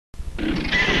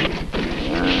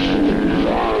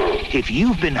If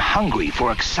you've been hungry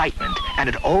for excitement and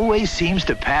it always seems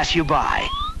to pass you by,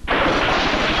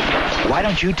 why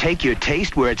don't you take your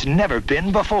taste where it's never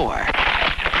been before?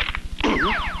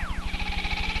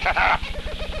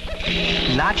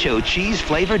 Nacho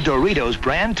cheese-flavored Doritos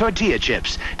brand tortilla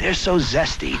chips. They're so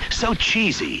zesty, so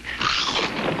cheesy.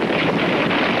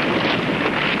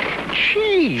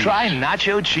 Cheese. Try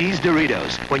nacho cheese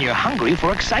Doritos when you're hungry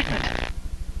for excitement.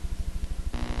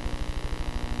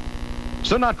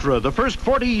 Sinatra, the first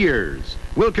 40 years,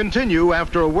 will continue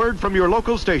after a word from your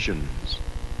local stations.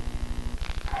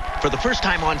 For the first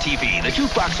time on TV, the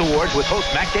Jukebox Awards with host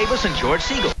Mac Davis and George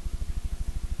Siegel.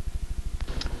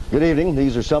 Good evening.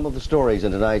 These are some of the stories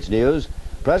in tonight's news.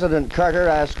 President Carter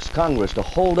asks Congress to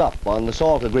hold up on the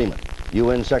SALT agreement.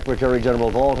 UN Secretary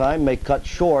General Waldheim may cut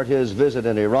short his visit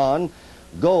in Iran.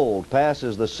 Gold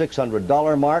passes the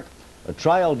 $600 mark. A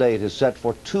trial date is set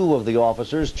for 2 of the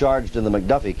officers charged in the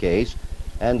McDuffie case.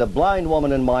 And a blind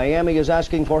woman in Miami is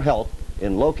asking for help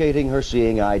in locating her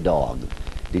seeing eye dog.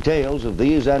 Details of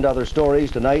these and other stories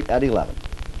tonight at 11.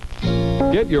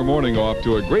 Get your morning off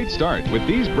to a great start with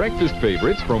these breakfast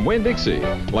favorites from Winn-Dixie,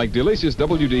 like delicious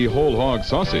WD whole hog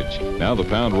sausage. Now the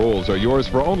pound rolls are yours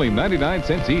for only 99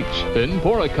 cents each. Then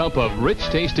pour a cup of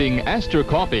rich-tasting Astor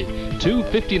coffee.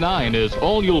 $2.59 is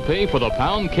all you'll pay for the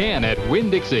pound can at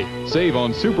Winn-Dixie. Save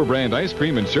on super brand ice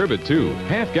cream and sherbet too.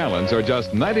 Half gallons are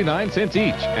just 99 cents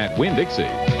each at Winn-Dixie.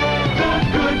 The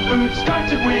good food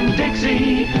starts at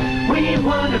Winn-Dixie. We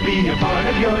want to be a part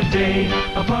of your day,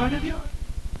 a part of your...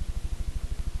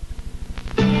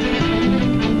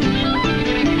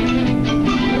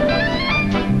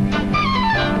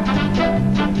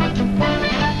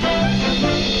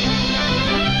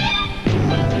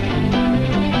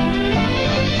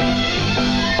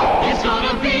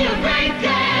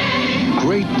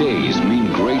 Great days mean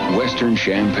Great Western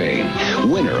Champagne,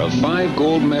 winner of 5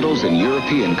 gold medals in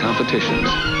European competitions.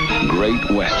 Great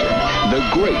Western, the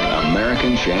great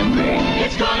American champagne.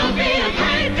 It's gonna be a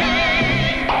great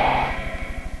day!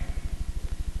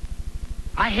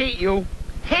 I hate you.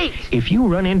 Hate! If you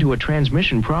run into a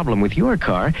transmission problem with your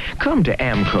car, come to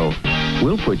AMCO.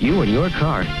 We'll put you and your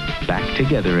car back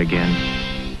together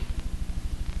again.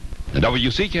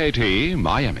 WCKT,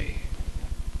 Miami.